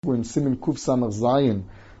We're in Siman Kuf Samach Zayin,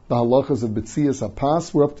 the halachas of B'tzias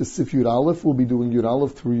HaPas. We're up to Sif Yud Aleph. We'll be doing Yud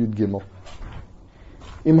Aleph through Yud Gimel.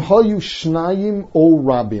 Im hayu shnayim o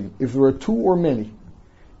rabim. If there are two or many,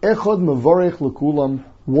 echad mevarech lekulam.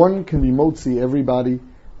 One can be motzi everybody.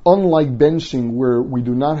 Unlike benching, where we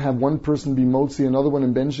do not have one person be motzi, another one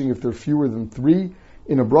in benching if there are fewer than three.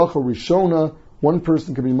 In a bracha rishona, one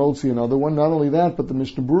person can be motzi another one. Not only that, but the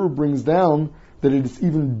Mishnah Berurah brings down that it is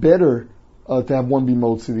even better to have one be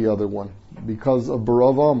motzi the other one because of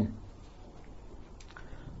baravam.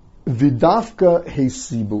 Vidafka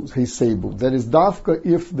hesebu. That is dafka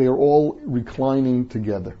if they are all reclining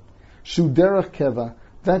together. Shuderach keva.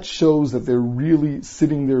 That shows that they're really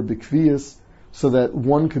sitting there bikviyas, so that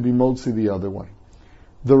one could be motzi the other one.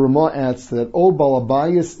 The Ramah adds to that, O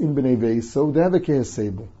balabayas in bnei veiso, deveke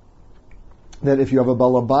hesebu. That if you have a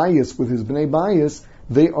balabayas with his bnei bayis,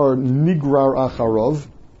 they are nigrar acharov,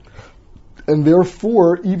 and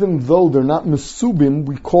therefore, even though they're not mesubim,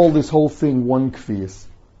 we call this whole thing one kviyas.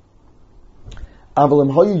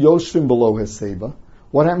 Avalim hayu yoshvim below heseba.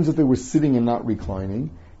 What happens if they were sitting and not reclining?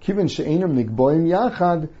 Kivin she'enam nikboim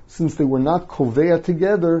yachad, since they were not kovea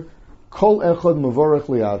together, kol echad mavorech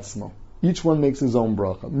liatzmo. Each one makes his own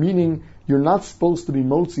bracha. Meaning, you're not supposed to be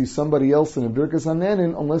motzi somebody else in a birkas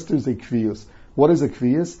hanenin unless there's a kviyus. What is a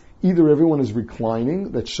kviyus? Either everyone is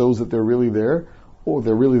reclining, that shows that they're really there, or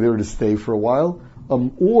they're really there to stay for a while,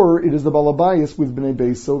 or it is the balabayas with bnei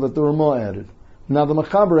beiso that the Ramah added. Now the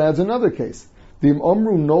Machaber adds another case. The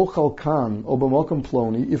Amru no chalkan or b'makom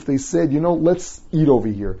ploni, if they said, let's eat over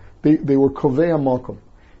here. They were kovea makom.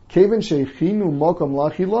 Kevin sheichinu makom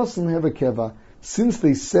lachilasin have a keva. Since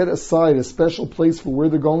they set aside a special place for where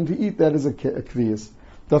they're going to eat, that is a kviyas.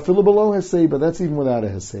 The filu below heseba, that's even without a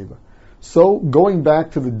heseba. So, going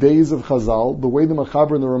back to the days of Chazal, the way the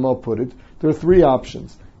Machaber and the Ramah put it, there are three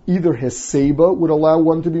options. Either heseba would allow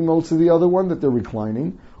one to be motzi the other one, that they're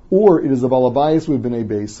reclining, or it is a balabayas with bnei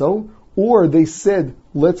beiso, or they said,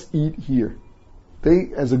 let's eat here.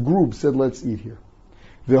 They, as a group, said, let's eat here.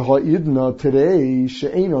 V'ha'idna today,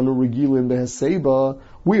 she'einanu regilin beheseba,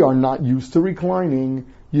 we are not used to reclining.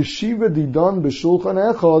 Yeshiva didan b'shulchan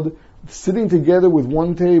echad, sitting together with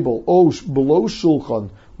one table. Below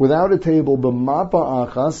shulchan, without a table, b'mapa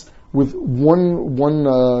achas, with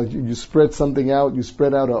one, you spread something out, you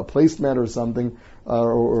spread out a placemat or something,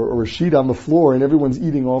 or a sheet on the floor, and everyone's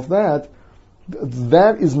eating off that.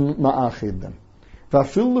 That is ma'achid then.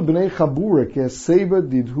 Va'afil lebnei chabura keheseba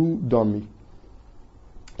didhu dami.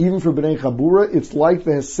 Even for bnei chabura, it's like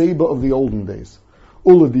the heseba of the olden days.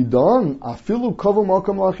 Uladidan afilu kavu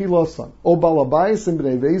makam lachilasan. O balabayis and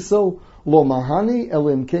bnei veiso lo mahani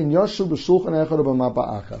elim ken yashu b'shulchan echad b'mapa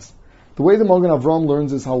achas. The way the Magen Avram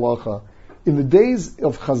learns is halacha. In the days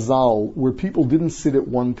of Chazal, where people didn't sit at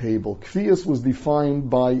one table, kviyas was defined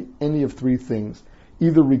by any of three things.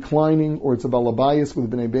 Either reclining, or it's a balabayas with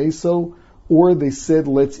bnei beiso, or they said,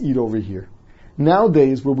 let's eat over here.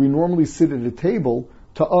 Nowadays, where we normally sit at a table,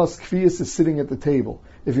 to us, kviyas is sitting at the table.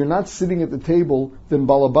 If you're not sitting at the table, then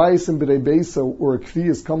balabayas and bnei beiso, or a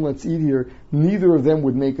kviyas, come let's eat here, neither of them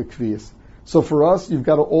would make a kviyas. So for us, you've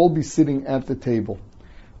got to all be sitting at the table.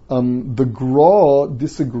 The Gra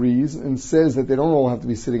disagrees and says that they don't all have to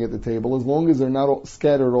be sitting at the table, as long as they're not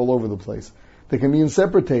scattered all over the place. They can be in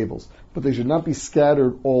separate tables, but they should not be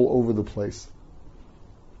scattered all over the place.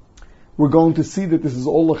 We're going to see that this is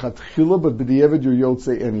all lechatchila, but b'di'evid you're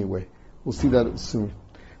yotze anyway. We'll see that soon.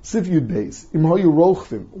 Sif Yud Beis. Im hayu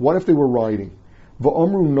rochvim. What if they were riding?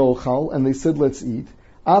 Va'amru nochal, and they said, let's eat.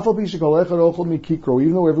 Afal pi shekol echad ochel mikikro,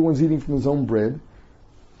 even though everyone's eating from his own bread.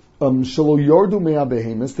 Shelo yordu mea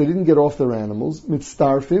behemes, they didn't get off their animals.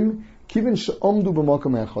 Mitztarfim, kivin she'omdu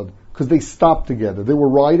b'makom echad, because they stopped together. They were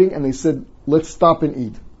riding, and they said, let's stop and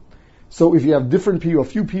eat. So if you have different people, a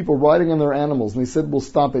few people riding on their animals, and they said, we'll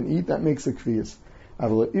stop and eat, that makes a kviyas. But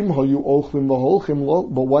what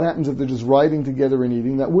happens if they're just riding together and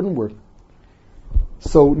eating? That wouldn't work.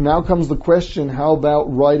 So now comes the question, how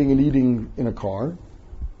about riding and eating in a car?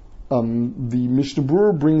 The Mishnah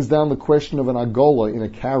Berurah brings down the question of an agola in a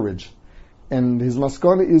carriage. And his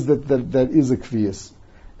maskana is that is a kviyas.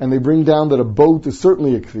 And they bring down that a boat is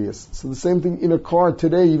certainly a kviyas. So the same thing in a car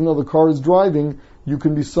today, even though the car is driving, you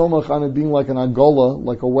can be somach on it being like an agola,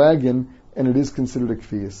 like a wagon, and it is considered a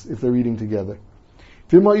kviyas if they're eating together.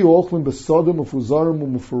 If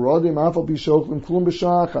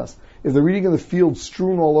they're eating in the field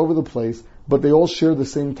strewn all over the place, but they all share the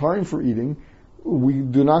same time for eating, we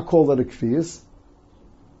do not call that a kviyas.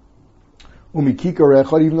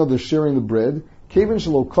 Even though they're sharing the bread,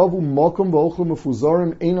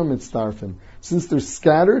 since they're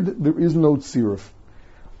scattered, there is no tziruf.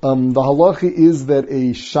 The halacha is that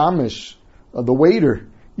a shamish, the waiter,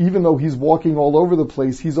 even though he's walking all over the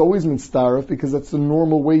place, he's always mitzdaref because that's the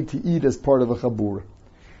normal way to eat as part of a chabura.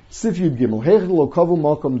 Sif Yud Gimel, Heichel lo kavu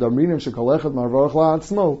makom damrinim shekol echad marvarach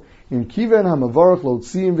la'atzmo, im kiven ha'mavarach lo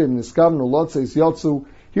tziyim v'im niskavnu lotzeis yotzu.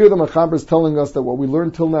 Here the Mechaber is telling us that what we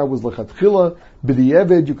learned till now was lechatchila,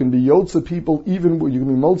 b'di'eved, you can be yotze people, you can be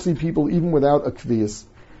motzi people even without a kviyas.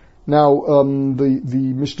 Now,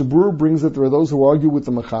 the Mishnah Berurah brings that there are those who argue with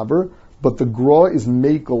the Mechaber, but the Gra is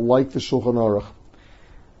mekel like the Shulchan Aruch.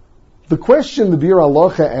 The question the Bir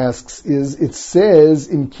Halacha asks is, it says,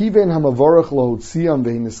 in kiven hamavarach lahotziam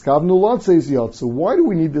ve'iniskavnu lotzeis yotzu. Why do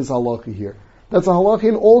we need this halacha here? That's a halacha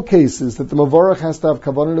in all cases, that the mavarach has to have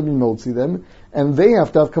kavanah to be motzi them, and they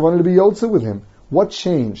have to have kavanah to be yotze with him. What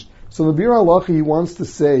changed? So the Bir Halacha, he wants to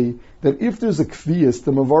say that if there's a kviyas,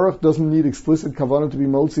 the mavarach doesn't need explicit kavanah to be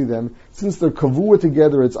motzi them. Since they're kavua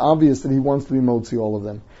together, it's obvious that he wants to be motzi all of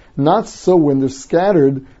them. Not so when they're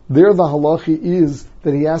scattered. There the halacha is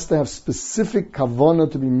that he has to have specific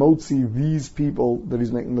kavanah to be motzi these people that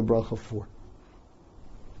he's making the bracha for.